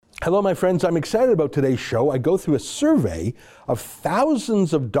Hello, my friends. I'm excited about today's show. I go through a survey of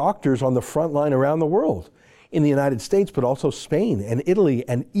thousands of doctors on the front line around the world, in the United States, but also Spain and Italy,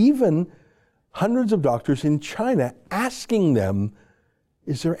 and even hundreds of doctors in China, asking them,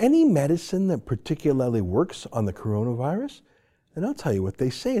 is there any medicine that particularly works on the coronavirus? And I'll tell you what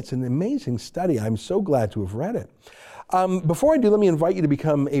they say. It's an amazing study. I'm so glad to have read it. Before I do, let me invite you to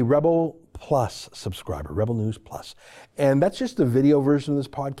become a Rebel Plus subscriber, Rebel News Plus. And that's just the video version of this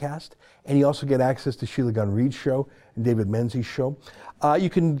podcast. And you also get access to Sheila Gunn Reid's show and David Menzies' show. You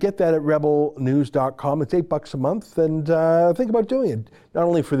can get that at rebelnews.com. It's $8 a month. And think about doing it, not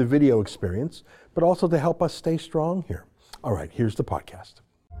only for the video experience, but also to help us stay strong here. All right, here's the podcast.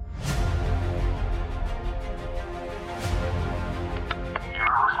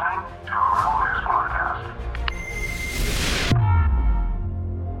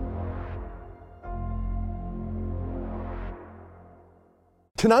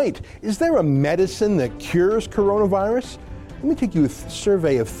 Tonight, is there a medicine that cures coronavirus? Let me take you through a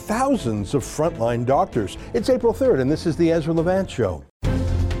survey of thousands of frontline doctors. It's April 3rd, and this is the Ezra Levant Show.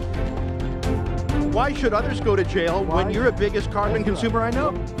 Why should others go to jail when you're the biggest carbon consumer I know?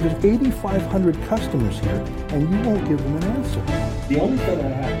 There's 8,500 customers here, and you won't give them an answer. The only thing I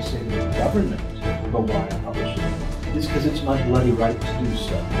have to say to the government about why I publish it is because it's my bloody right to do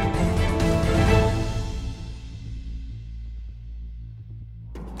so.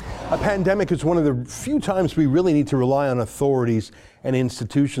 A pandemic is one of the few times we really need to rely on authorities and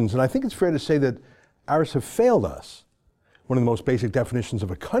institutions, and I think it's fair to say that ours have failed us. One of the most basic definitions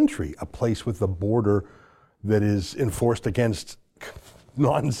of a country, a place with a border that is enforced against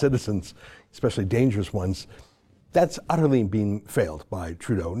non-citizens, especially dangerous ones, that's utterly being failed by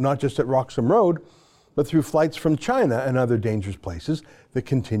Trudeau, not just at Roxham Road, but through flights from China and other dangerous places that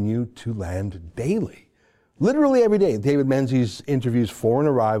continue to land daily. Literally every day, David Menzies interviews foreign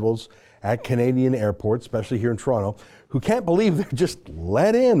arrivals at Canadian airports, especially here in Toronto, who can't believe they're just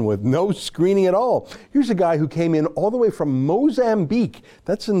let in with no screening at all. Here's a guy who came in all the way from Mozambique.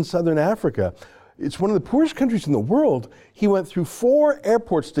 That's in southern Africa. It's one of the poorest countries in the world. He went through 4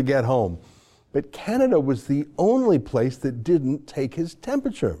 airports to get home. But Canada was the only place that didn't take his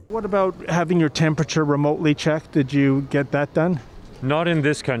temperature. What about having your temperature remotely checked? Did you get that done? Not in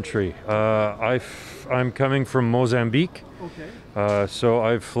this country. I'm coming from Mozambique. Okay. So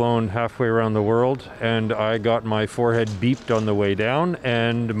I've flown halfway around the world, and I got my forehead beeped on the way down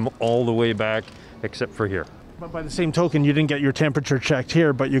and all the way back except for here. But by the same token, you didn't get your temperature checked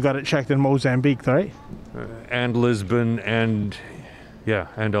here, but you got it checked in Mozambique, right? And Lisbon and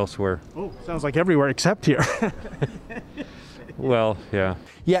elsewhere. Oh, sounds like everywhere except here. Well, yeah.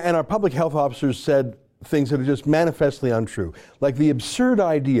 Yeah, and our public health officers said things that are just manifestly untrue, like the absurd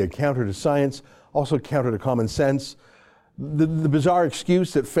idea counter to science, also counter to common sense, the bizarre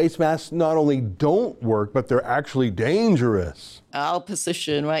excuse that face masks not only don't work, but they're actually dangerous. Our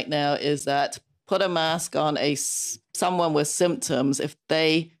position right now is that put a mask on someone with symptoms if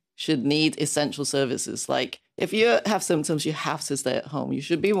they should need essential services. Like if you have symptoms, you have to stay at home. You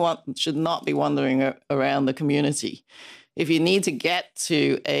should not be wandering around the community. If you need to get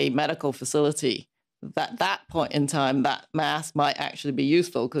to a medical facility, at that point in time, that mask might actually be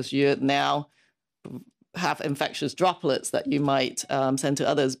useful because you now have infectious droplets that you might send to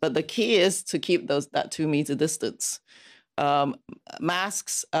others. But the key is to keep that 2-meter distance.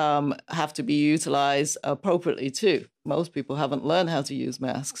 Masks have to be utilized appropriately too. Most people haven't learned how to use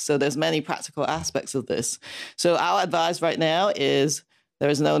masks. So there's many practical aspects of this. So our advice right now is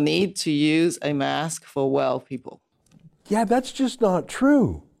there is no need to use a mask for well people. Yeah, that's just not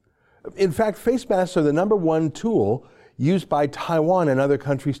true. In fact, face masks are the #1 tool used by Taiwan and other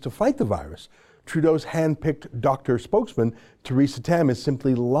countries to fight the virus. Trudeau's hand-picked doctor spokesman, Theresa Tam, is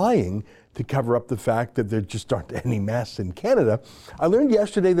simply lying to cover up the fact that there just aren't any masks in Canada. I learned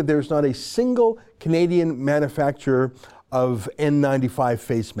yesterday that there's not a single Canadian manufacturer of N95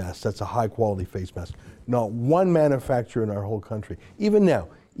 face masks. That's a high-quality face mask. Not one manufacturer in our whole country. Even now,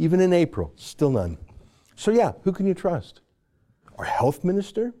 even in April, still none. So yeah, who can you trust? Our health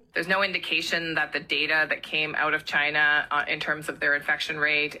minister? There's no indication that the data that came out of China in terms of their infection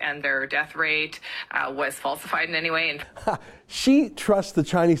rate and their death rate was falsified in any way. She trusts the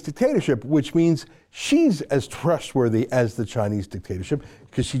Chinese dictatorship, which means she's as trustworthy as the Chinese dictatorship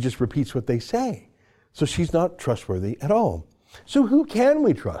because she just repeats what they say. So she's not trustworthy at all. So who can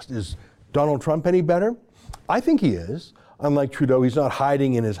we trust? Is Donald Trump any better? I think he is. Unlike Trudeau, he's not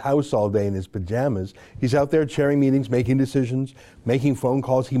hiding in his house all day in his pajamas. He's out there chairing meetings, making decisions, making phone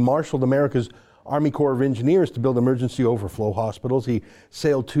calls. He marshaled America's Army Corps of Engineers to build emergency overflow hospitals. He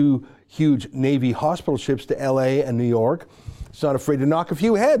sailed 2 huge Navy hospital ships to LA and New York. He's not afraid to knock a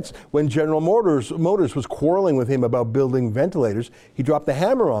few heads. When General Motors was quarreling with him about building ventilators, he dropped the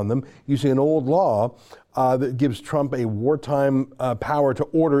hammer on them using an old law that gives Trump a wartime power to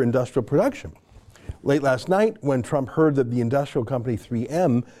order industrial production. Late last night, when Trump heard that the industrial company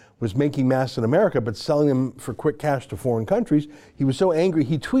 3M was making masks in America but selling them for quick cash to foreign countries, he was so angry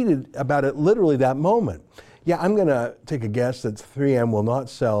he tweeted about it literally that moment. Yeah, I'm going to take a guess that 3M will not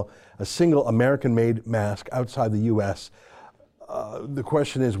sell a single American-made mask outside the U.S. The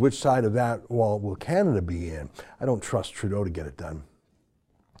question is, which side of that wall will Canada be in? I don't trust Trudeau to get it done.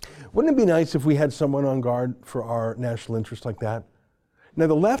 Wouldn't it be nice if we had someone on guard for our national interest like that? Now,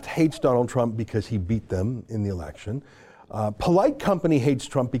 the left hates Donald Trump because he beat them in the election. Polite company hates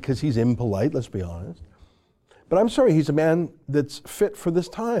Trump because he's impolite, let's be honest. But I'm sorry, he's a man that's fit for this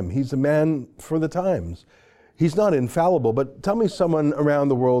time. He's a man for the times. He's not infallible, but tell me someone around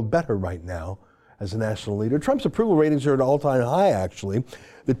the world better right now as a national leader. Trump's approval ratings are at an all-time high, actually.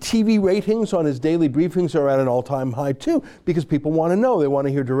 The TV ratings on his daily briefings are at an all-time high, too, because people want to know. They want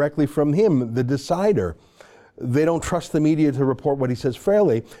to hear directly from him, the decider. They don't trust the media to report what he says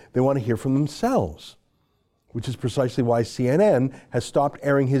fairly. They want to hear from themselves, which is precisely why CNN has stopped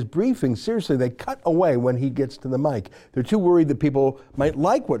airing his briefings. Seriously, they cut away when he gets to the mic. They're too worried that people might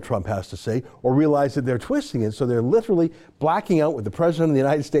like what Trump has to say or realize that they're twisting it, so they're literally blacking out what the President of the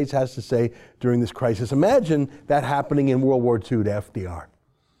United States has to say during this crisis. Imagine that happening in World War II to FDR.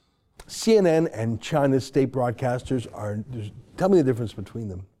 CNN and China's state broadcasters tell me the difference between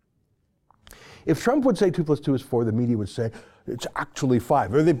them. If Trump would say 2 + 2 is 4, the media would say it's actually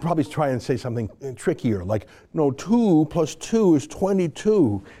 5. Or they'd probably try and say something trickier, like, no, 2 + 2 is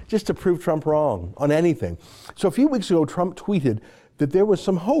 22, just to prove Trump wrong on anything. So a few weeks ago, Trump tweeted that there was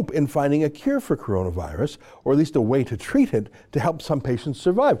some hope in finding a cure for coronavirus, or at least a way to treat it to help some patients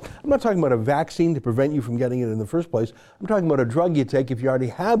survive. I'm not talking about a vaccine to prevent you from getting it in the first place. I'm talking about a drug you take if you already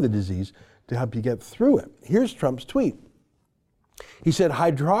have the disease to help you get through it. Here's Trump's tweet. He said,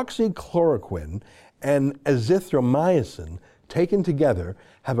 hydroxychloroquine and azithromycin taken together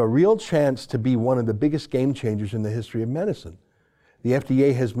have a real chance to be one of the biggest game changers in the history of medicine. The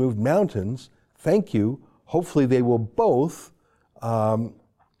FDA has moved mountains. Thank you. Hopefully they will both,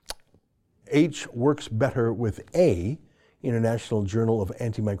 H works better with A, International Journal of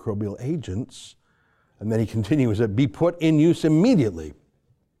Antimicrobial Agents. And then he continues that be put in use immediately.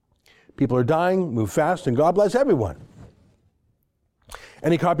 People are dying, move fast, and God bless everyone.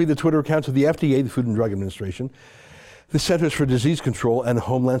 And he copied the Twitter accounts of the FDA, the Food and Drug Administration, the Centers for Disease Control, and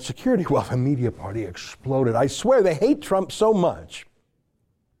Homeland Security. Well, the media party exploded. I swear they hate Trump so much.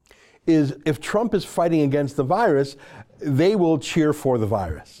 If Trump is fighting against the virus, they will cheer for the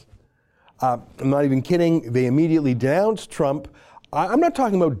virus. I'm not even kidding. They immediately denounced Trump. I'm not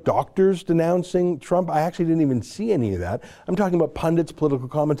talking about doctors denouncing Trump. I actually didn't even see any of that. I'm talking about pundits, political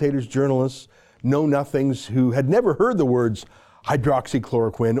commentators, journalists, know-nothings who had never heard the words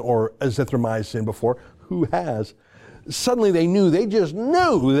hydroxychloroquine or azithromycin before. Who has? Suddenly they just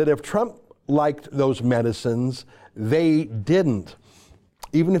knew that if Trump liked those medicines, they didn't.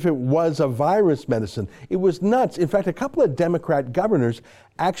 Even if it was a virus medicine. It was nuts. In fact, a couple of Democrat governors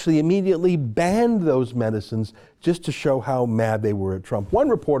actually immediately banned those medicines just to show how mad they were at Trump. One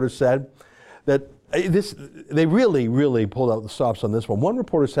reporter said that they really pulled out the stops on this one. One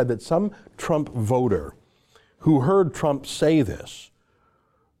reporter said that some Trump voter who heard Trump say this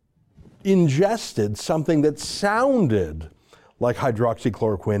ingested something that sounded like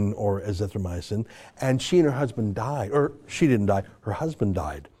hydroxychloroquine or azithromycin, and she and her husband died. Or she didn't die, her husband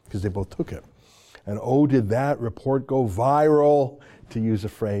died, because they both took it. And oh, did that report go viral, to use a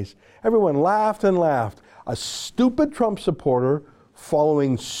phrase. Everyone laughed and laughed. A stupid Trump supporter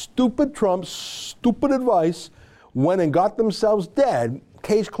following stupid Trump's stupid advice went and got themselves dead.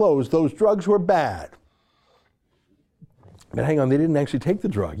 Case closed. Those drugs were bad. But hang on, they didn't actually take the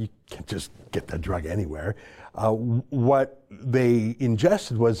drug. You can't just get that drug anywhere. What they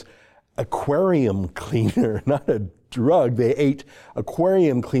ingested was aquarium cleaner, not a drug. They ate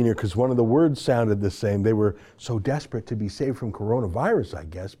aquarium cleaner because one of the words sounded the same. They were so desperate to be saved from coronavirus, I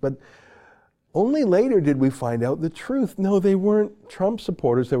guess. But only later did we find out the truth. No, they weren't Trump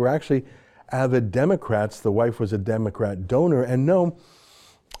supporters. They were actually avid Democrats. The wife was a Democrat donor. And no,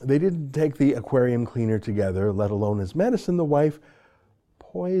 they didn't take the aquarium cleaner together, let alone as medicine. The wife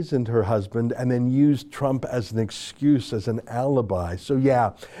poisoned her husband and then used Trump as an excuse, as an alibi. So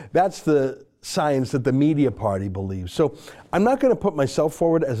yeah, that's the science that the media party believes. So I'm not going to put myself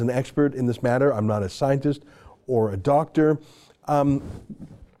forward as an expert in this matter. I'm not a scientist or a doctor.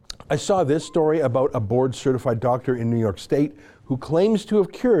 I saw this story about a board-certified doctor in New York State who who claims to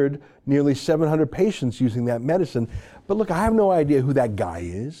have cured nearly 700 patients using that medicine. But look, I have no idea who that guy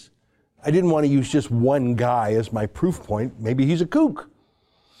is. I didn't want to use just one guy as my proof point. Maybe he's a kook.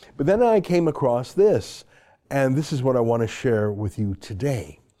 But then I came across this, and this is what I want to share with you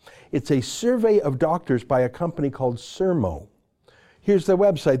today. It's a survey of doctors by a company called Sermo. Here's their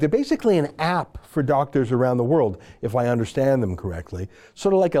website. They're basically an app for doctors around the world, if I understand them correctly.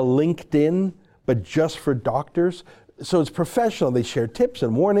 Sort of like a LinkedIn, but just for doctors. So it's professional. They share tips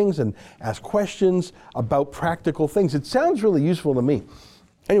and warnings and ask questions about practical things. It sounds really useful to me.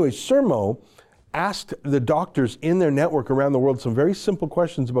 Anyway, Sermo asked the doctors in their network around the world some very simple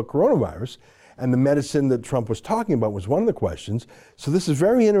questions about coronavirus, and the medicine that Trump was talking about was one of the questions. So this is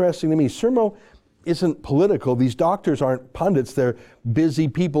very interesting to me. Sermo isn't political. These doctors aren't pundits. They're busy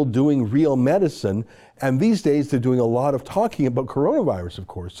people doing real medicine. And these days they're doing a lot of talking about coronavirus, of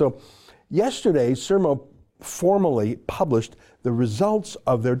course. So yesterday, Sermo formally published the results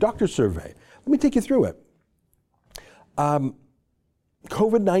of their doctor survey. Let me take you through it.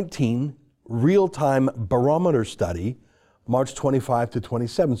 COVID-19 real-time barometer study, March 25 to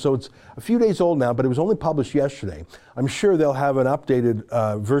 27. So it's a few days old now, but it was only published yesterday. I'm sure they'll have an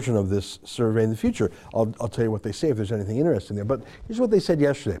updated version of this survey in the future. I'll tell you what they say if there's anything interesting there. But here's what they said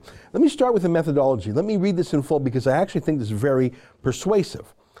yesterday. Let me start with the methodology. Let me read this in full because I actually think this is very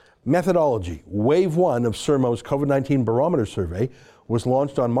persuasive. Methodology. Wave 1 of Sermo's COVID-19 barometer survey was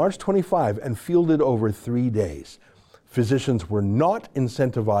launched on March 25 and fielded over 3 days. Physicians were not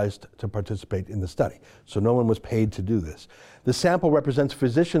incentivized to participate in the study, so no one was paid to do this. The sample represents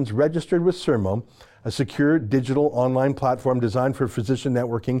physicians registered with Sermo, a secure digital online platform designed for physician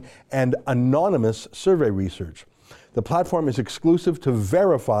networking and anonymous survey research. The platform is exclusive to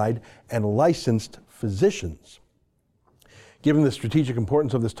verified and licensed physicians. Given the strategic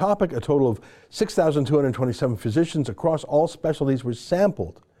importance of this topic, a total of 6,227 physicians across all specialties were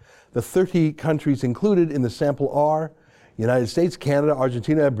sampled. The 30 countries included in the sample are United States, Canada,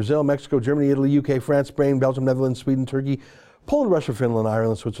 Argentina, Brazil, Mexico, Germany, Italy, UK, France, Spain, Belgium, Netherlands, Sweden, Turkey, Poland, Russia, Finland,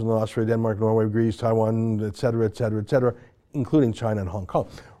 Ireland, Switzerland, Austria, Denmark, Norway, Greece, Taiwan, etc., including China and Hong Kong.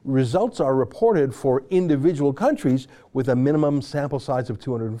 Results are reported for individual countries with a minimum sample size of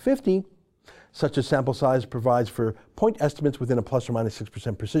 250. Such a sample size provides for point estimates within a plus or minus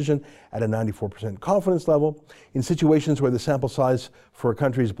 6% precision at a 94% confidence level. In situations where the sample size for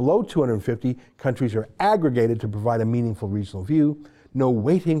countries below 250, countries are aggregated to provide a meaningful regional view. No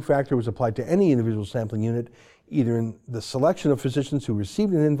weighting factor was applied to any individual sampling unit, either in the selection of physicians who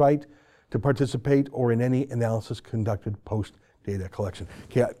received an invite to participate or in any analysis conducted post-data collection.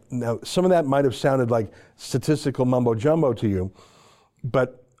 Okay, now some of that might have sounded like statistical mumbo-jumbo to you,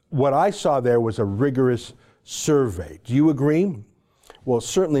 but what I saw there was a rigorous survey. Do you agree? Well,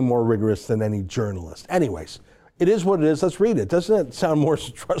 certainly more rigorous than any journalist. Anyways, it is what it is. Let's read it. Doesn't it sound more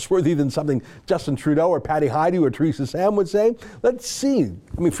trustworthy than something Justin Trudeau or Patty Heidi or Theresa Sam would say? Let's see.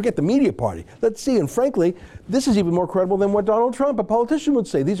 I mean, forget the media party. Let's see. And frankly, this is even more credible than what Donald Trump, a politician, would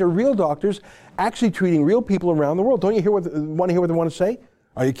say. These are real doctors actually treating real people around the world. Don't you want to hear what they want to say?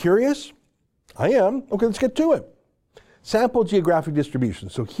 Are you curious? I am. Okay, let's get to it. Sample geographic distribution.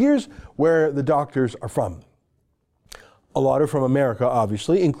 So here's where the doctors are from. A lot are from America,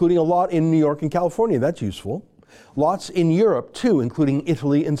 obviously, including a lot in New York and California. That's useful. Lots in Europe, too, including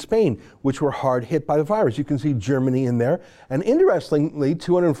Italy and Spain, which were hard hit by the virus. You can see Germany in there. And interestingly,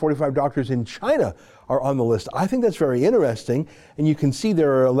 245 doctors in China are on the list. I think that's very interesting. And you can see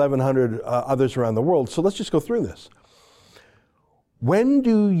there are 1,100 others around the world. So let's just go through this. When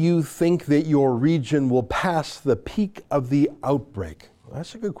do you think that your region will pass the peak of the outbreak? Well,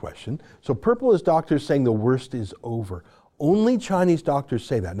 that's a good question. So purple is doctors saying the worst is over. Only Chinese doctors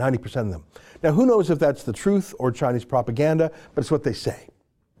say that, 90% of them. Now, who knows if that's the truth or Chinese propaganda, but it's what they say.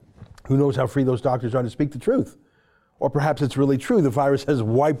 Who knows how free those doctors are to speak the truth? Or perhaps it's really true. The virus has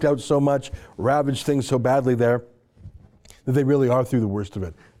wiped out so much, ravaged things so badly there, that they really are through the worst of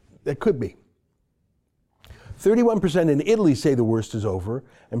it. It could be. 31% in Italy say the worst is over,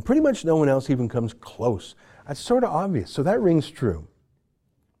 and pretty much no one else even comes close. That's sort of obvious, so that rings true.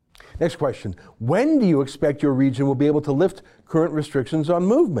 Next question. When do you expect your region will be able to lift current restrictions on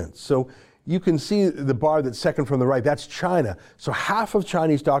movements? So you can see the bar that's second from the right. That's China. So half of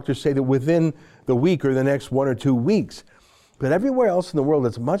Chinese doctors say that within the week or the next 1 or 2 weeks. But everywhere else in the world,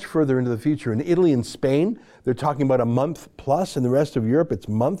 it's much further into the future. In Italy and Spain, they're talking about a month plus. In the rest of Europe, it's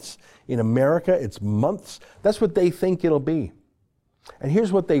months. In America, it's months. That's what they think it'll be. And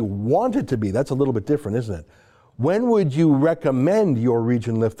here's what they want it to be. That's a little bit different, isn't it? When would you recommend your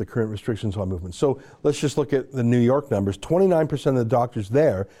region lift the current restrictions on movement? So let's just look at the New York numbers. 29% of the doctors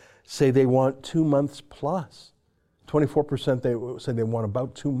there say they want 2 months plus. 24% they say they want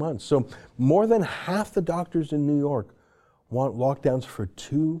about 2 months. So more than half the doctors in New York want lockdowns for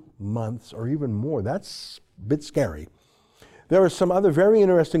 2 months or even more. That's a bit scary. There are some other very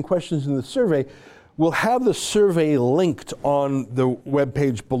interesting questions in the survey. We'll have the survey linked on the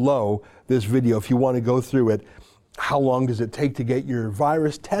webpage below this video if you want to go through it. How long does it take to get your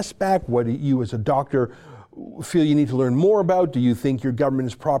virus test back? What do you as a doctor feel you need to learn more about? Do you think your government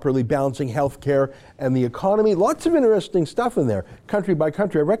is properly balancing healthcare and the economy? Lots of interesting stuff in there, country by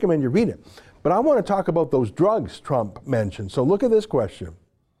country. I recommend you read it. But I want to talk about those drugs Trump mentioned. So look at this question.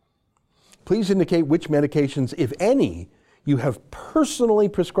 Please indicate which medications, if any, you have personally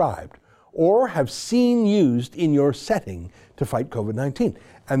prescribed or have seen used in your setting to fight COVID-19.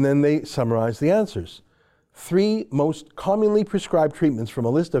 And then they summarize the answers. 3 most commonly prescribed treatments from a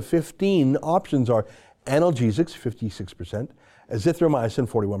list of 15 options are analgesics, 56%, azithromycin,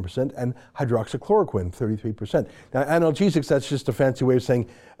 41%, and hydroxychloroquine, 33%. Now, analgesics, that's just a fancy way of saying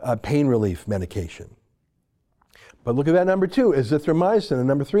pain relief medication. But look at that number 2, azithromycin, and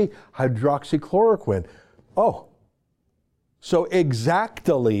number 3, hydroxychloroquine. Oh, so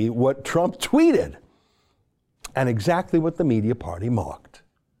exactly what Trump tweeted and exactly what the media party mocked.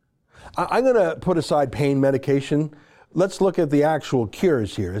 I'm going to put aside pain medication. Let's look at the actual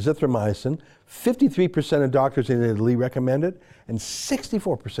cures here. Azithromycin, 53% of doctors in Italy recommend it, and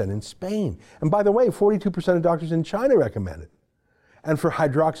 64% in Spain. And by the way, 42% of doctors in China recommend it. And for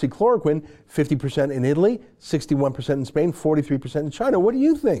hydroxychloroquine, 50% in Italy, 61% in Spain, 43% in China. What do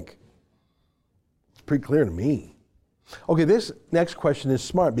you think? It's pretty clear to me. Okay, this next question is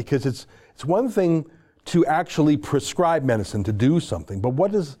smart because it's one thing to actually prescribe medicine, to do something, but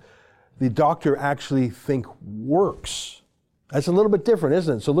what does the doctor actually think works? That's a little bit different,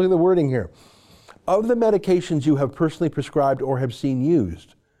 isn't it? So look at the wording here. Of the medications you have personally prescribed or have seen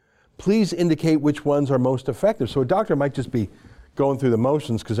used, please indicate which ones are most effective. So a doctor might just be going through the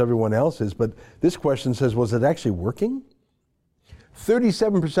motions because everyone else is, but this question says, was it actually working?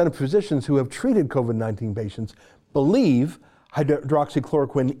 37% of physicians who have treated COVID-19 patients believe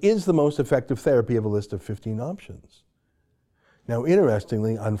hydroxychloroquine is the most effective therapy of a list of 15 options. Now,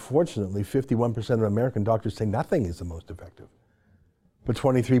 interestingly, unfortunately, 51% of American doctors say nothing is the most effective. But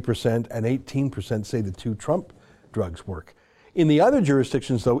 23% and 18% say the 2 Trump drugs work. In the other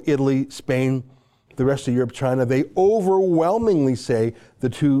jurisdictions, though, Italy, Spain, the rest of Europe, China, they overwhelmingly say the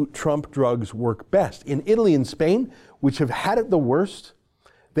 2 Trump drugs work best. In Italy and Spain, which have had it the worst,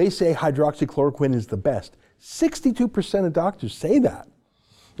 they say hydroxychloroquine is the best. 62% of doctors say that.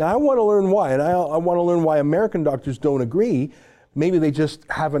 Now, I want to learn why, and I want to learn why American doctors don't agree. Maybe they just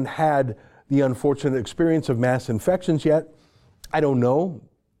haven't had the unfortunate experience of mass infections yet. I don't know.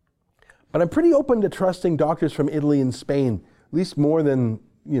 But I'm pretty open to trusting doctors from Italy and Spain, at least more than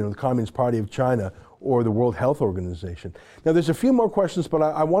the Communist Party of China or the World Health Organization. Now, there's a few more questions, but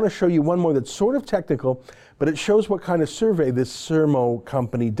I want to show you one more that's sort of technical, but it shows what kind of survey this Sermo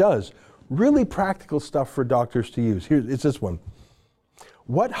company does. Really practical stuff for doctors to use. It's this one.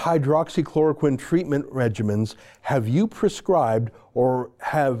 What hydroxychloroquine treatment regimens have you prescribed or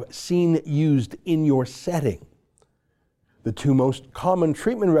have seen used in your setting? The 2 most common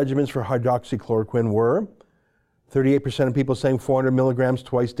treatment regimens for hydroxychloroquine were 38% of people saying 400 milligrams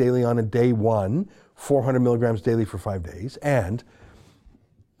twice daily on a day 1, 400 milligrams daily for 5 days, and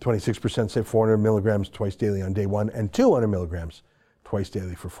 26% say 400 milligrams twice daily on day 1 and 200 milligrams twice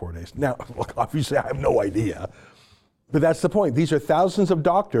daily for 4 days. Now, look, obviously I have no idea, but that's the point. These are thousands of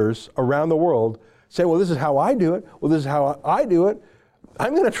doctors around the world saying, well, this is how I do it. Well, this is how I do it.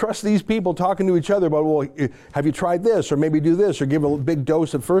 I'm going to trust these people talking to each other about, well, have you tried this, or maybe do this, or give a big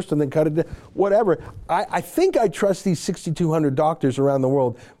dose at first and then cut it, whatever. I think I trust these 6,200 doctors around the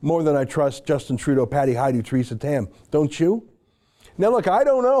world more than I trust Justin Trudeau, Patty Hyde, Theresa Tam. Don't you? Now, look, I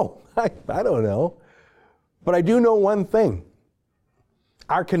don't know. I don't know. But I do know one thing.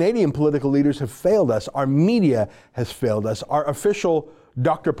 Our Canadian political leaders have failed us. Our media has failed us. Our official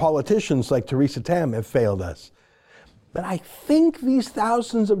doctor politicians like Theresa Tam have failed us. But I think these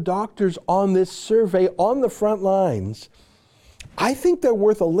thousands of doctors on this survey on the front lines, I think they're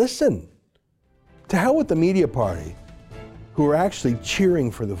worth a listen. To hell with the media party, who are actually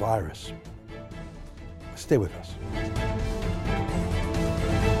cheering for the virus. Stay with us.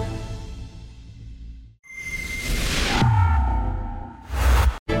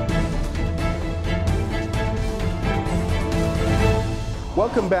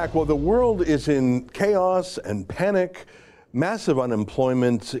 Welcome back. Well, the world is in chaos and panic, massive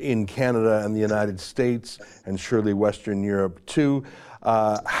unemployment in Canada and the United States, and surely Western Europe too.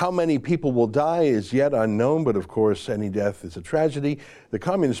 How many people will die is yet unknown, but of course, any death is a tragedy. The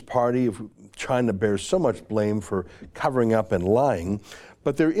Communist Party of China bears so much blame for covering up and lying,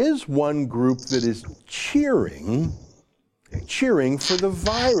 but there is one group that is cheering for the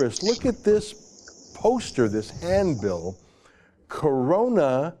virus. Look at this poster, this handbill.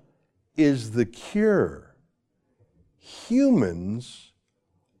 Corona is the cure. Humans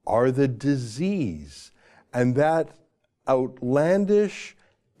are the disease. And that outlandish,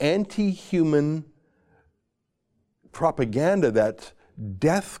 anti-human propaganda, that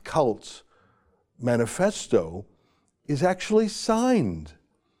death cult manifesto, is actually signed.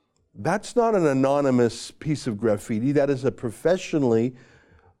 That's not an anonymous piece of graffiti. That is a professionally,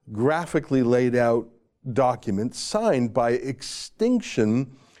 graphically laid out document signed by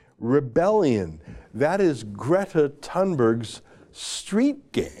Extinction Rebellion. That is Greta Thunberg's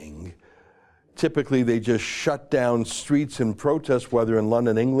street gang. Typically, they just shut down streets in protest, whether in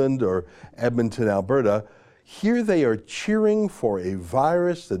London, England, or Edmonton, Alberta. Here they are cheering for a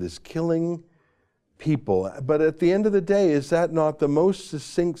virus that is killing people. But at the end of the day, is that not the most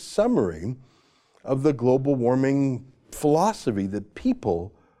succinct summary of the global warming philosophy, that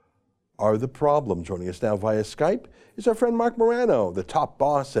people are the problem? Joining us now via Skype is our friend Mark Morano, the top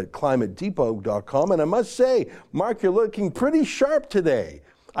boss at ClimateDepot.com. And I must say, Mark, you're looking pretty sharp today.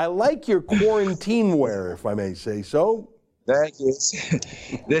 I like your quarantine wear, if I may say so. Thank you.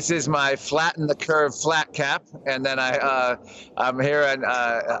 This is my flatten the curve flat cap, and then I'm here on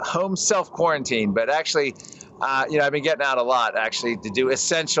home self-quarantine. But actually, I've been getting out a lot, actually, to do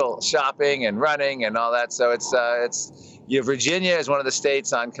essential shopping and running and all that. So Virginia is one of the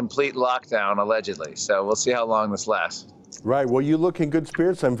states on complete lockdown, allegedly. So we'll see how long this lasts. Right. Well, you look in good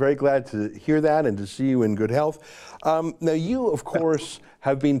spirits. I'm very glad to hear that and to see you in good health. Now, you, of course,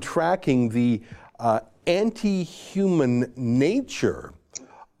 have been tracking the anti-human nature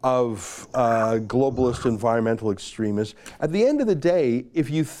of globalist environmental extremists. At the end of the day, if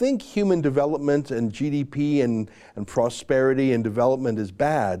you think human development and GDP and prosperity and development is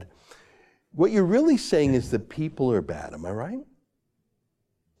bad, what you're really saying is that people are bad. Am I right?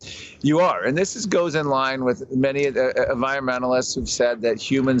 You are, and this goes in line with many environmentalists who've said that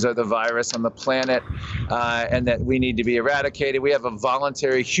humans are the virus on the planet and that we need to be eradicated. We have a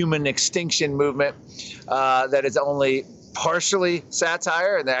voluntary human extinction movement that is only partially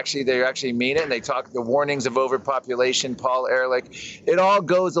satire, and they actually mean it, and they talk the warnings of overpopulation, Paul Ehrlich. It all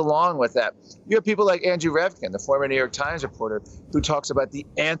goes along with that. You have people like Andrew Revkin, the former New York Times reporter, who talks about the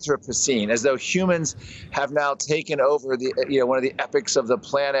Anthropocene, as though humans have now taken over one of the epics of the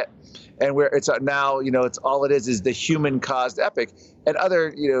planet, and where it's now, it's all it is the human-caused epic. And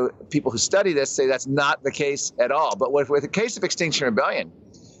other, people who study this say that's not the case at all. But with the case of Extinction Rebellion,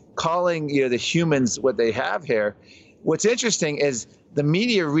 calling the humans what they have here, what's interesting is the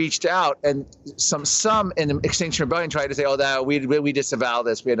media reached out, and some in the Extinction Rebellion tried to say, we disavow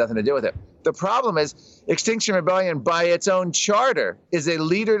this, we had nothing to do with it. The problem is Extinction Rebellion, by its own charter, is a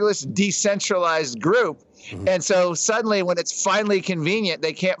leaderless, decentralized group. Mm-hmm. And so suddenly, when it's finally convenient,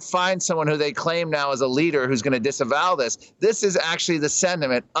 they can't find someone who they claim now as a leader who's going to disavow this. This is actually the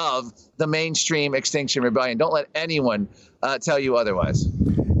sentiment of the mainstream Extinction Rebellion. Don't let anyone tell you otherwise.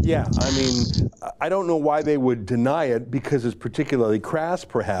 Yeah, I mean, I don't know why they would deny it, because it's particularly crass,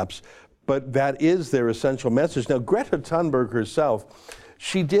 perhaps, but that is their essential message. Now, Greta Thunberg herself,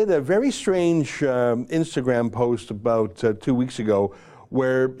 she did a very strange Instagram post about 2 weeks ago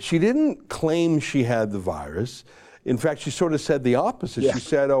where she didn't claim she had the virus. In fact, she sort of said the opposite. Yeah. She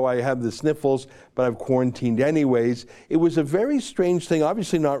said, I have the sniffles, but I've quarantined anyways. It was a very strange thing,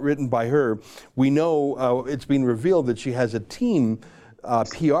 obviously not written by her. We know it's been revealed that she has a team,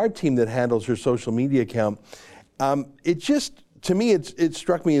 PR team, that handles her social media account. It just, to me, it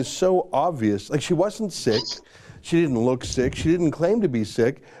struck me as so obvious. Like, she wasn't sick. She didn't look sick. She didn't claim to be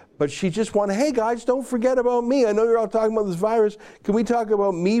sick. But she just wanted, hey guys, don't forget about me. I know you're all talking about this virus. Can we talk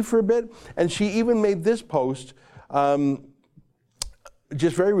about me for a bit? And she even made this post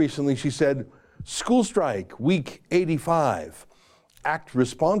just very recently. She said, school strike, week 85. Act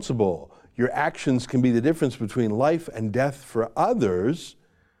responsible. Your actions can be the difference between life and death for others.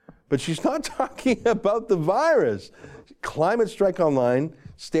 But she's not talking about the virus. Climate strike online,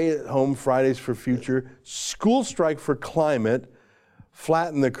 stay at home Fridays for future, school strike for climate,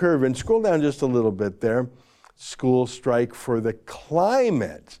 flatten the curve, and scroll down just a little bit there, school strike for the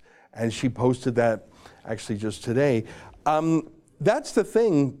climate. And she posted that actually just today. That's the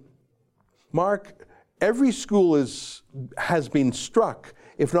thing, Mark. Every school has been struck,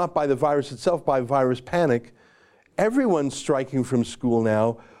 if not by the virus itself, by virus panic. Everyone's striking from school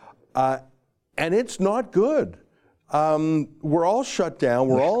now, and it's not good. We're all shut down.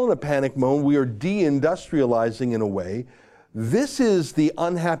 We're all in a panic mode. We are deindustrializing in a way. This is the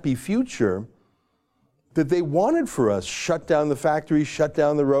unhappy future that they wanted for us. Shut down the factories, shut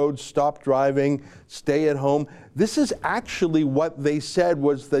down the roads, stop driving, stay at home. This is actually what they said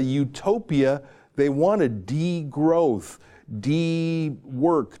was the utopia they wanted. Degrowth,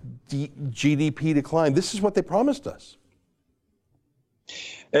 de-work, GDP decline. This is what they promised us.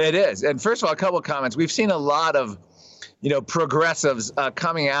 It is. And first of all, a couple of comments. We've seen a lot of progressives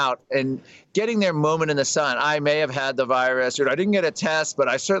coming out and getting their moment in the sun. I may have had the virus, or I didn't get a test, but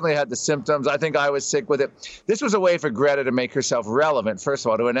I certainly had the symptoms. I think I was sick with it. This was a way for Greta to make herself relevant, first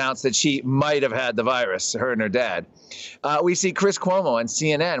of all, to announce that she might have had the virus, her and her dad. We see Chris Cuomo on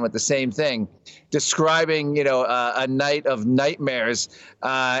CNN with the same thing, describing, a night of nightmares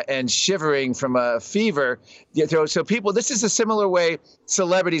and shivering from a fever. So people, this is a similar way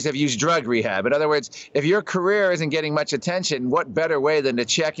celebrities have used drug rehab. In other words, if your career isn't getting much attention, what better way than to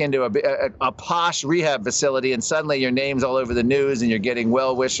check into a posh rehab facility and suddenly your name's all over the news and you're getting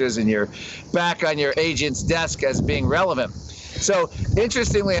well wishes and you're back on your agent's desk as being relevant. So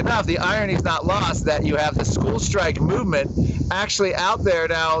interestingly enough, the irony is not lost that you have the school strike movement actually out there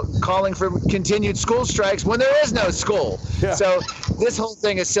now calling for continued school strikes when there is no school. Yeah. So this whole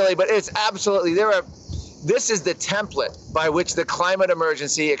thing is silly, but it's absolutely, this is the template by which the climate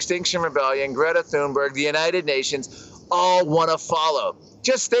emergency, Extinction Rebellion, Greta Thunberg, the United Nations all want to follow.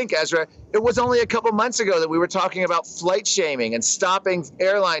 Just think, Ezra, it was only a couple months ago that we were talking about flight shaming and stopping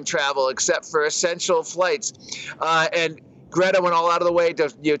airline travel except for essential flights. And Greta went all out of the way to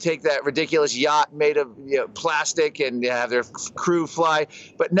take that ridiculous yacht made of plastic and have their crew fly.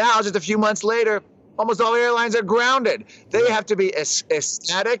 But now, just a few months later, almost all airlines are grounded. They have to be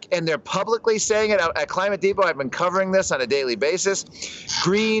ecstatic, and they're publicly saying it at Climate Depot. I've been covering this on a daily basis.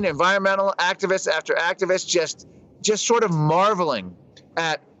 Green, environmental activists after activists just sort of marveling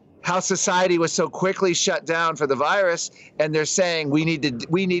at how society was so quickly shut down for the virus, and they're saying we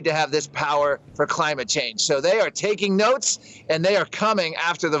need to have this power for climate change. So they are taking notes, and they are coming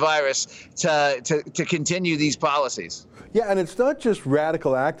after the virus to continue these policies. Yeah, and it's not just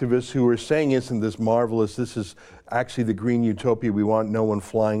radical activists who are saying, isn't this marvelous? This is actually the green utopia we want, no one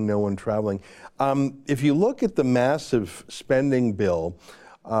flying, no one traveling. If you look at the massive spending bill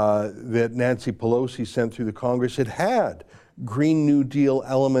that Nancy Pelosi sent through the Congress, it had Green New Deal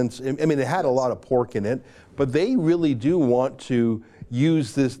elements. I mean, it had a lot of pork in it, but they really do want to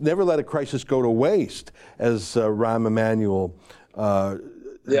use this, never let a crisis go to waste, as Rahm Emanuel, Barack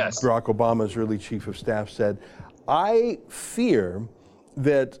Obama's early chief of staff, said. I fear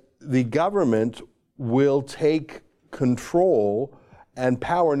that the government will take control and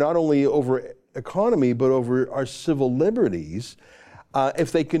power not only over economy, but over our civil liberties.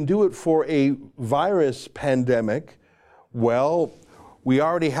 If they can do it for a virus pandemic, well, we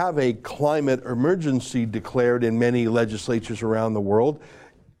already have a climate emergency declared in many legislatures around the world.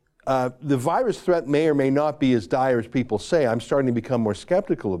 The virus threat may or may not be as dire as people say. I'm starting to become more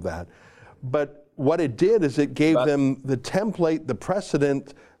skeptical of that. But what it did is it gave them the template, the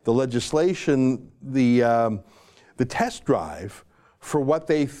precedent, the legislation, the test drive for what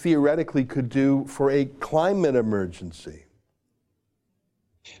they theoretically could do for a climate emergency.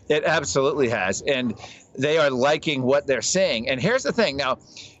 It absolutely has. And they are liking what they're seeing. And here's the thing. Now,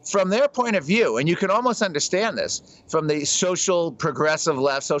 from their point of view, and you can almost understand this from the social progressive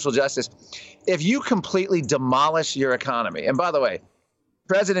left, social justice, if you completely demolish your economy, and by the way,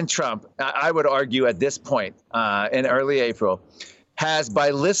 President Trump, I would argue at this point in early April, has,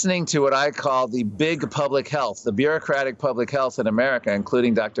 by listening to what I call the big public health, the bureaucratic public health in America,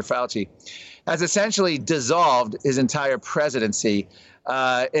 including Dr. Fauci, has essentially dissolved his entire presidency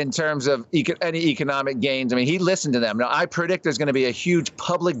in terms of any economic gains. I mean, he listened to them. Now, I predict there's going to be a huge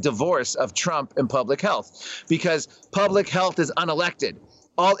public divorce of Trump and public health because public health is unelected.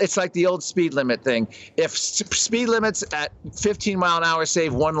 It's like the old speed limit thing. If speed limits at 15 mile an hour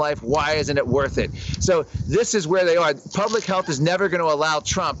save one life, why isn't it worth it? So this is where they are. Public health is never going to allow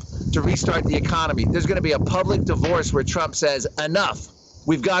Trump to restart the economy. There's going to be a public divorce where Trump says, enough.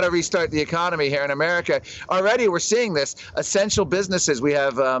 We've got to restart the economy here in America. Already we're seeing this. Essential businesses, we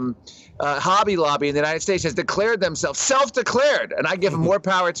have Hobby Lobby in the United States has declared themselves, self-declared, and I give them more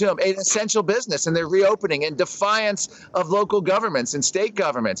power to them, an essential business, and they're reopening in defiance of local governments and state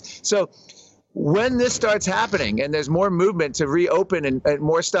governments. So when this starts happening and there's more movement to reopen and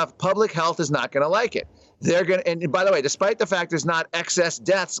more stuff, public health is not going to like it. They're going to, and by the way, despite the fact there's not excess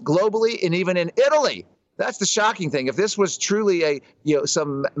deaths globally and even in Italy, That's the shocking thing. If this was truly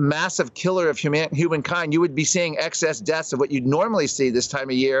some massive killer of humankind, you would be seeing excess deaths of what you'd normally see this time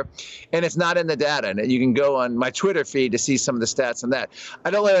of year, and it's not in the data. And you can go on my Twitter feed to see some of the stats on that.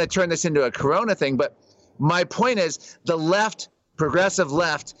 I don't want to turn this into a corona thing, but my point is the left, progressive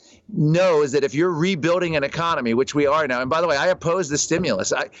left, knows that if you're rebuilding an economy, which we are now, and by the way, I oppose the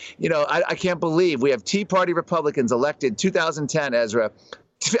stimulus. I can't believe we have Tea Party Republicans elected 2010, Ezra.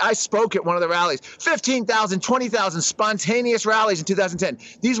 I spoke at one of the rallies, 15,000, 20,000 spontaneous rallies in 2010.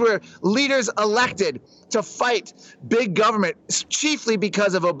 These were leaders elected to fight big government, chiefly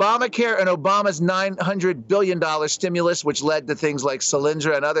because of Obamacare and Obama's $900 billion stimulus, which led to things like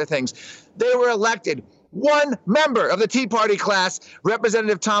Solyndra and other things. They were elected. One member of the Tea Party class,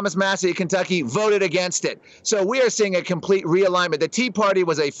 Representative Thomas Massie of Kentucky, voted against it. So we are seeing a complete realignment. The Tea Party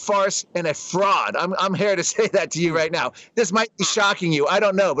was a farce and a fraud. I'm here to say that to you right now. This might be shocking you. I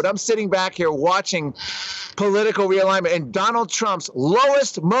don't know. But I'm sitting back here watching political realignment. And Donald Trump's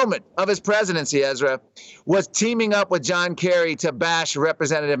lowest moment of his presidency, Ezra, was teaming up with John Kerry to bash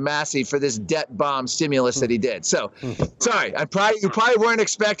Representative Massie for this debt bomb stimulus that he did. So, sorry, you probably weren't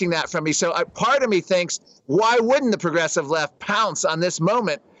expecting that from me. So part of me thinks, why wouldn't the progressive left pounce on this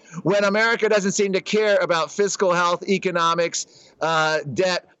moment when America doesn't seem to care about fiscal health, economics,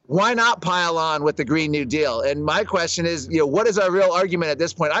 debt? Why not pile on with the Green New Deal? And my question is, what is our real argument at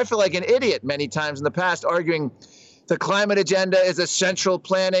this point? I feel like an idiot many times in the past arguing the climate agenda is essential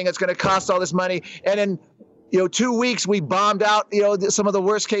planning. It's going to cost all this money. And in 2 weeks, we bombed out, some of the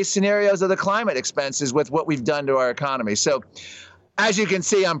worst case scenarios of the climate expenses with what we've done to our economy. So as you can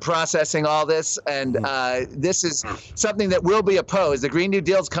see, I'm processing all this, and this is something that will be opposed. The Green New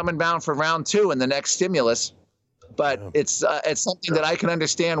Deal is coming down for round 2 in the next stimulus, but it's something that I can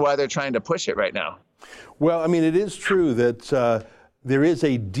understand why they're trying to push it right now. Well, I mean, it is true that there is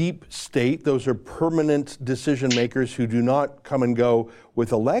a deep state. Those are permanent decision makers who do not come and go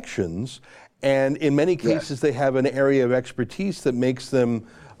with elections. And in many cases, they have an area of expertise that makes them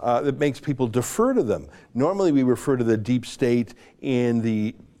that makes people defer to them. Normally, we refer to the deep state in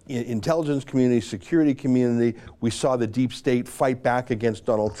the intelligence community, security community. We saw the deep state fight back against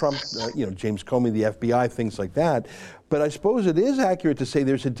Donald Trump, James Comey, the FBI, things like that. But I suppose it is accurate to say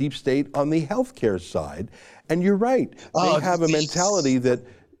there's a deep state on the healthcare side. And you're right. They have a mentality that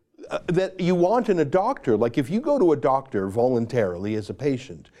you want in a doctor. Like if you go to a doctor voluntarily as a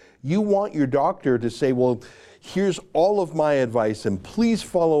patient, you want your doctor to say, well, here's all of my advice and please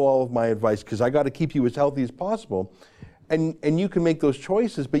follow all of my advice because I got to keep you as healthy as possible. And you can make those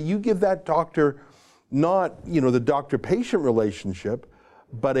choices, but you give that doctor not, the doctor-patient relationship,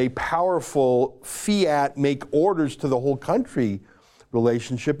 but a powerful fiat make orders to the whole country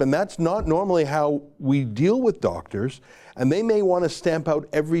relationship. And that's not normally how we deal with doctors. And they may want to stamp out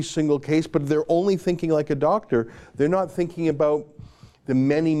every single case, but they're only thinking like a doctor. They're not thinking about the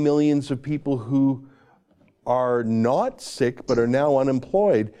many millions of people who are not sick but are now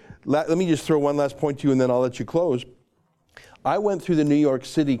unemployed. Let me just throw one last point to you and then I'll let you close. I went through the New York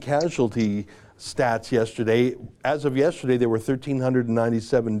City casualty stats yesterday. As of yesterday, there were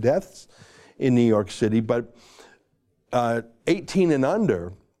 1,397 deaths in New York City, but 18 and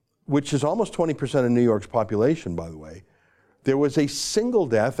under, which is almost 20% of New York's population, by the way, there was a single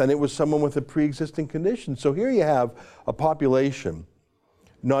death, and it was someone with a pre-existing condition. So here you have a population,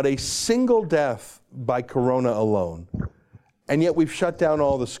 not a single death by corona alone, and yet we've shut down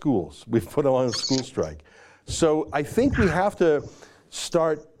all the schools. We've put on a school strike. So I think we have to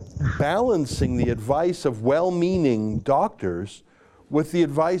start balancing the advice of well-meaning doctors with the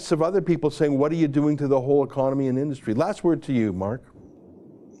advice of other people saying, what are you doing to the whole economy and industry? Last word to you, Mark.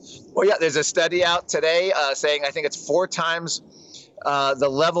 Well, yeah, there's a study out today saying I think it's 4 times the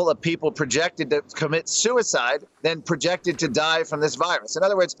level of people projected to commit suicide than projected to die from this virus. In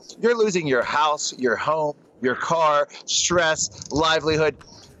other words, you're losing your house, your home, your car, stress, livelihood.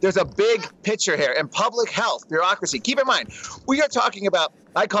 There's a big picture here, and public health, bureaucracy. Keep in mind, we are talking about,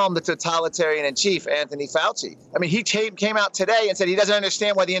 I call him the totalitarian in chief, Anthony Fauci. I mean, he came out today and said he doesn't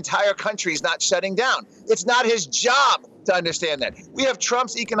understand why the entire country is not shutting down. It's not his job to understand that. We have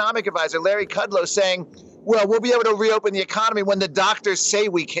Trump's economic advisor, Larry Kudlow, saying, well, we'll be able to reopen the economy when the doctors say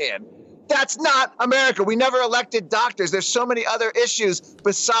we can. That's not America. We never elected doctors. There's so many other issues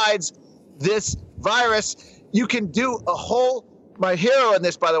besides this virus. You can do a whole... My hero in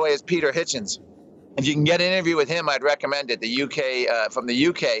this, by the way, is Peter Hitchens. If you can get an interview with him, I'd recommend it. The UK, from the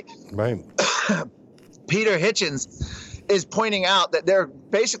UK. Right. Peter Hitchens is pointing out that they're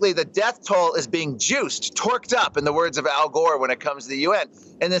basically the death toll is being juiced, torqued up, in the words of Al Gore when it comes to the UN,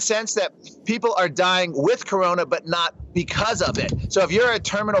 in the sense that people are dying with corona but not because of it. So if you're a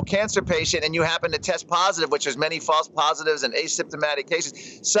terminal cancer patient and you happen to test positive, which there's many false positives and asymptomatic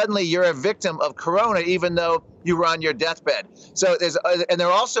cases, suddenly you're a victim of corona, even though you were on your deathbed. So and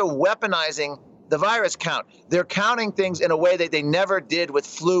they're also weaponizing the virus count. They're counting things in a way that they never did with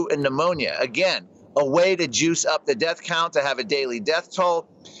flu and pneumonia. Again, a way to juice up the death count, to have a daily death toll.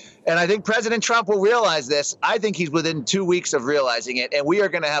 And I think President Trump will realize this. I think he's within 2 weeks of realizing it, and we are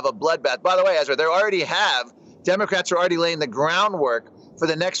going to have a bloodbath. By the way, Ezra, Democrats are already laying the groundwork for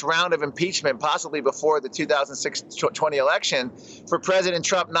the next round of impeachment, possibly before the 2020 election, for President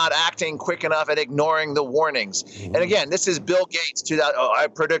Trump not acting quick enough and ignoring the warnings. And again, this is Bill Gates, I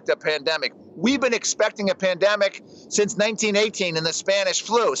predict a pandemic. We've been expecting a pandemic since 1918 in the Spanish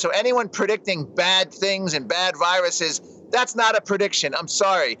flu. So anyone predicting bad things and bad viruses, that's not a prediction. I'm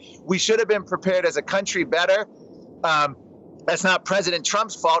sorry. We should have been prepared as a country better. That's not President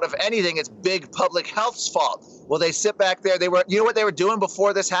Trump's fault. If anything, it's big public health's fault. Well, they sit back there. You know what they were doing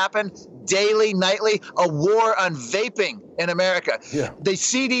before this happened? Daily, nightly, a war on vaping in America. Yeah. The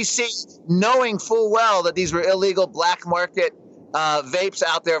CDC, knowing full well that these were illegal black market vapes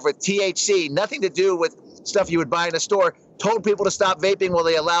out there with THC, nothing to do with stuff you would buy in a store, told people to stop vaping while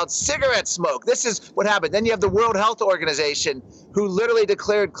they allowed cigarette smoke. This is what happened. Then you have the World Health Organization, who literally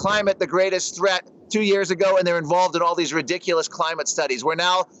declared climate the greatest threat 2 years ago, and they're involved in all these ridiculous climate studies. We're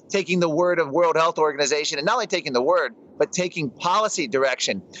now taking the word of World Health Organization, and not only taking the word, but taking policy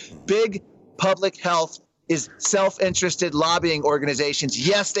direction. Big public health is self-interested lobbying organizations.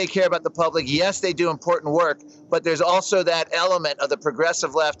 Yes, they care about the public. Yes, they do important work, but there's also that element of the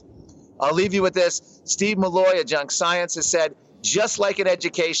progressive left. I'll leave you with this. Steve Malloy of Junk Science has said, just like in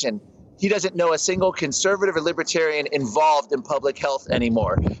education, he doesn't know a single conservative or libertarian involved in public health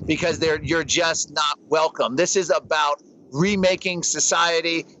anymore, because you're just not welcome. This is about remaking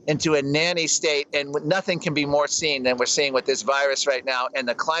society into a nanny state, and nothing can be more seen than we're seeing with this virus right now, and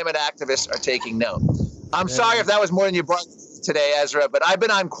the climate activists are taking note. I'm sorry if that was more than you brought today, Ezra, but I've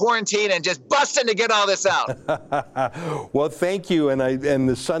been on quarantine and just busting to get all this out. Well, thank you. And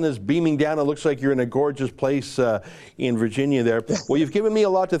the sun is beaming down. It looks like you're in a gorgeous place in Virginia there. Well, you've given me a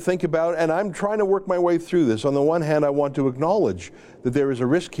lot to think about, and I'm trying to work my way through this. On the one hand, I want to acknowledge that there is a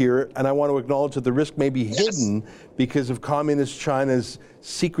risk here, and I want to acknowledge that the risk may be hidden because of communist China's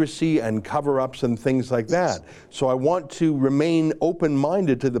secrecy and cover-ups and things like that. So I want to remain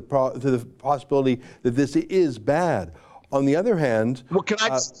open-minded to the possibility that this is bad. On the other hand, well, can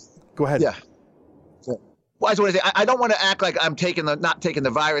I go ahead? Yeah. Well, I just want to say, I don't want to act like I'm not taking the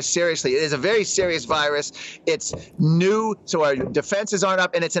virus seriously. It is a very serious virus. It's new, so our defenses aren't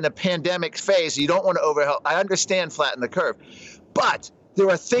up, and it's in a pandemic phase. So you don't want to overhelp. I understand flatten the curve, but there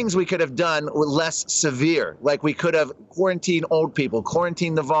are things we could have done with less severe, like we could have quarantined old people,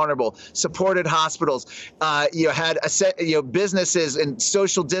 quarantined the vulnerable, supported hospitals. You had businesses and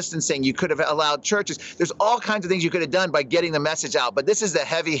social distancing. You could have allowed churches. There's all kinds of things you could have done by getting the message out. But this is the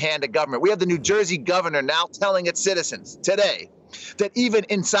heavy hand of government. We have the New Jersey governor now telling its citizens today that even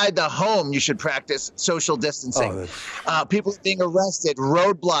inside the home you should practice social distancing. People being arrested,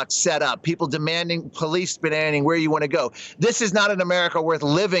 roadblocks set up, people police demanding where you want to go. This is not an America worth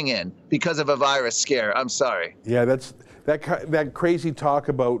living in because of a virus scare. I'm sorry. Yeah, that crazy talk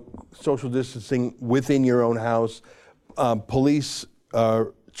about social distancing within your own house, police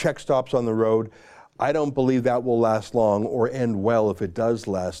check stops on the road. I don't believe that will last long or end well if it does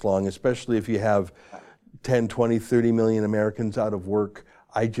last long, especially if you have 10, 20, 30 million Americans out of work.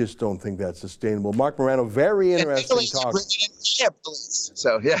 I just don't think that's sustainable. Marc Morano, very interesting talk.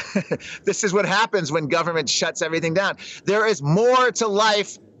 So, yeah, this is what happens when government shuts everything down. There is more to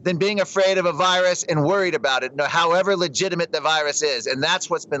life than being afraid of a virus and worried about it, however legitimate the virus is. And that's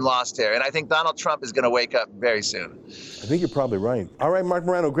what's been lost here. And I think Donald Trump is going to wake up very soon. I think you're probably right. All right, Marc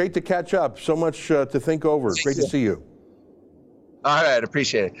Morano, great to catch up. So much to think over. Great to see you. All right,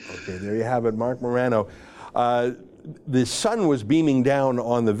 appreciate it. Okay, there you have it, Marc Morano. The sun was beaming down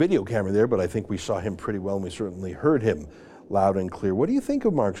on the video camera there, but I think we saw him pretty well, and we certainly heard him loud and clear. What do you think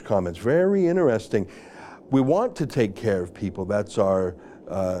of Marc's comments? Very interesting. We want to take care of people. That's our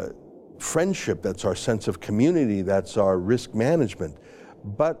friendship. That's our sense of community. That's our risk management.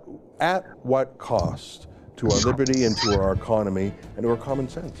 But at what cost to our liberty and to our economy and to our common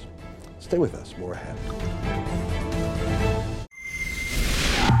sense? Stay with us. More ahead.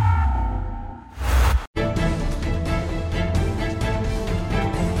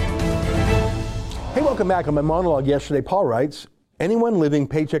 Hey, welcome back. On my monologue yesterday, Paul writes, anyone living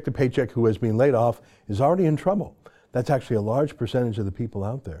paycheck to paycheck who has been laid off is already in trouble. That's actually a large percentage of the people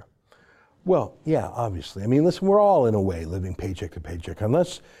out there. Well, yeah, obviously. I mean, listen, we're all in a way living paycheck to paycheck,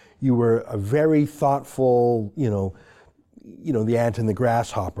 unless you were a very thoughtful, the ant and the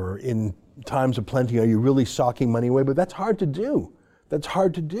grasshopper. In times of plenty, are you really socking money away? But that's hard to do. That's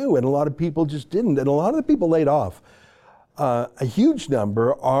hard to do, and a lot of people just didn't. And a lot of the people laid off, a huge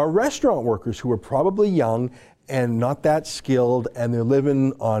number are restaurant workers who are probably young and not that skilled, and they're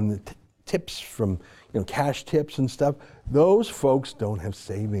living on tips from, cash tips and stuff. Those folks don't have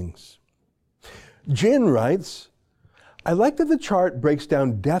savings. Jin writes, I like that the chart breaks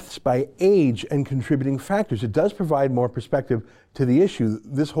down deaths by age and contributing factors. It does provide more perspective to the issue.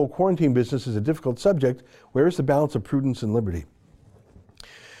 This whole quarantine business is a difficult subject. Where is the balance of prudence and liberty?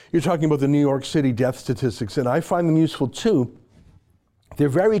 You're talking about the New York City death statistics, and I find them useful too. They're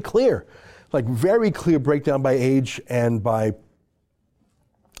very clear, very clear breakdown by age and by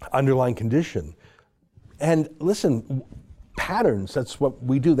underlying condition. And listen, patterns, that's what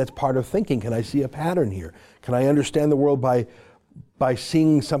we do. That's part of thinking. Can I see a pattern here? Can I understand the world by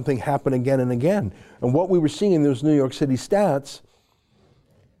seeing something happen again and again? And what we were seeing in those New York City stats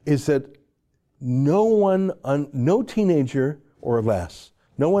is that no teenager or less,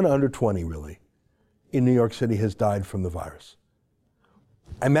 no one under 20 really, in New York City has died from the virus.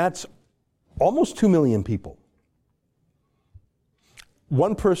 And that's almost 2 million people.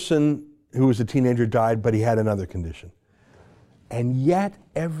 One person who was a teenager died, but he had another condition. And yet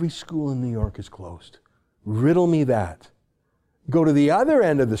every school in New York is closed. Riddle me that. Go to the other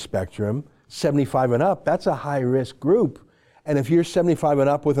end of the spectrum, 75 and up, that's a high-risk group. And if you're 75 and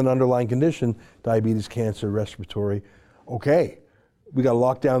up with an underlying condition, diabetes, cancer, respiratory, okay, we got to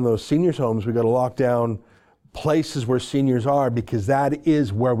lock down those seniors' homes. We got to lock down places where seniors are, because that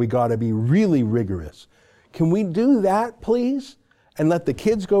is where we got to be really rigorous. Can we do that, please? And let the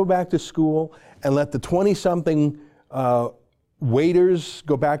kids go back to school, and let the 20-something waiters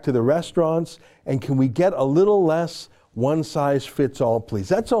go back to the restaurants, and can we get a little less one size fits all, please?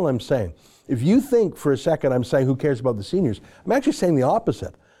 That's all I'm saying. If you think for a second I'm saying who cares about the seniors, I'm actually saying the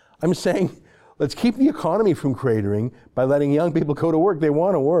opposite. I'm saying let's keep the economy from cratering by letting young people go to work. They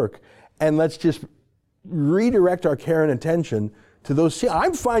want to work. And let's just redirect our care and attention to those.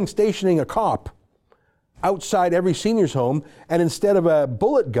 I'm fine stationing a cop outside every senior's home, and instead of a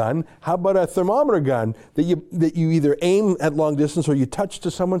bullet gun, how about a thermometer gun that you either aim at long distance or you touch to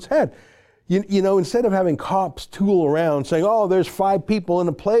someone's head? Instead of having cops tool around saying, oh, there's 5 people in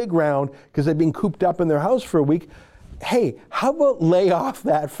a playground because they've been cooped up in their house for a week. Hey, how about lay off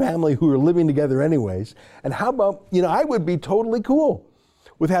that family who are living together anyways? And how about, I would be totally cool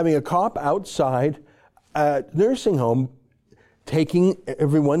with having a cop outside a nursing home taking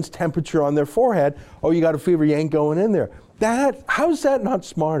everyone's temperature on their forehead. Oh, you got a fever, you ain't going in there. How's that not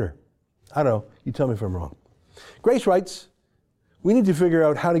smarter? I don't know. You tell me if I'm wrong. Grace writes, we need to figure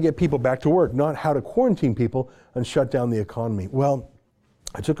out how to get people back to work, not how to quarantine people and shut down the economy. Well,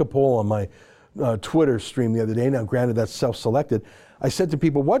 I took a poll on my Twitter stream the other day. Now, granted, that's self-selected. I said to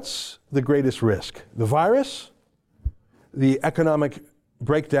people, what's the greatest risk? The virus, the economic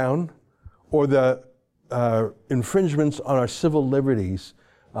breakdown, or the infringements on our civil liberties,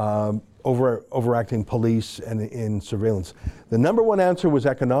 overacting police and in surveillance? The number one answer was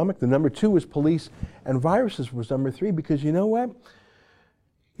economic. The number 2 was police, and viruses was number 3, because you know what?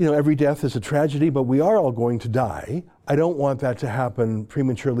 Every death is a tragedy, but we are all going to die. I don't want that to happen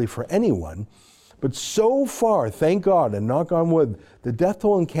prematurely for anyone. But so far, thank God, and knock on wood, the death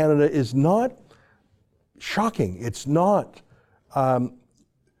toll in Canada is not shocking. It's not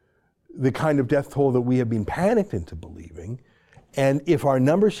the kind of death toll that we have been panicked into believing. And if our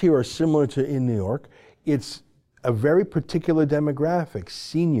numbers here are similar to in New York, it's a very particular demographic,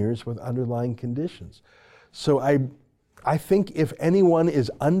 seniors with underlying conditions. So I think if anyone is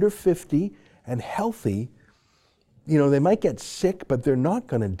under 50 and healthy, they might get sick, but they're not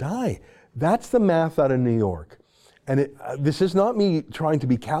going to die. That's the math out of New York. And this is not me trying to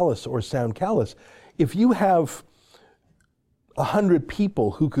be callous or sound callous. If you have 100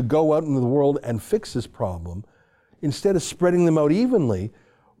 people who could go out into the world and fix this problem, instead of spreading them out evenly,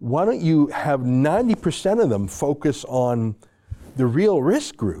 why don't you have 90% of them focus on the real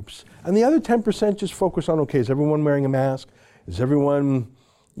risk groups, and the other 10% just focus on, okay, is everyone wearing a mask? Is everyone,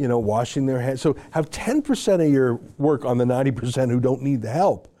 washing their hands? So have 10% of your work on the 90% who don't need the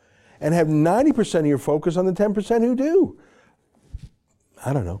help, and have 90% of your focus on the 10% who do.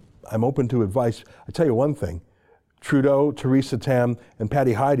 I don't know. I'm open to advice. I tell you one thing. Trudeau, Theresa Tam, and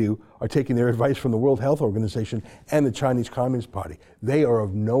Patty Hajdu are taking their advice from the World Health Organization and the Chinese Communist Party. They are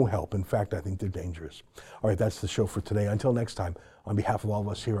of no help. In fact, I think they're dangerous. All right, that's the show for today. Until next time, on behalf of all of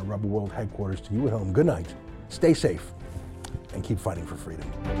us here at Rebel World Headquarters, to you at home, good night, stay safe, and keep fighting for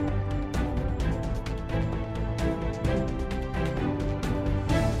freedom.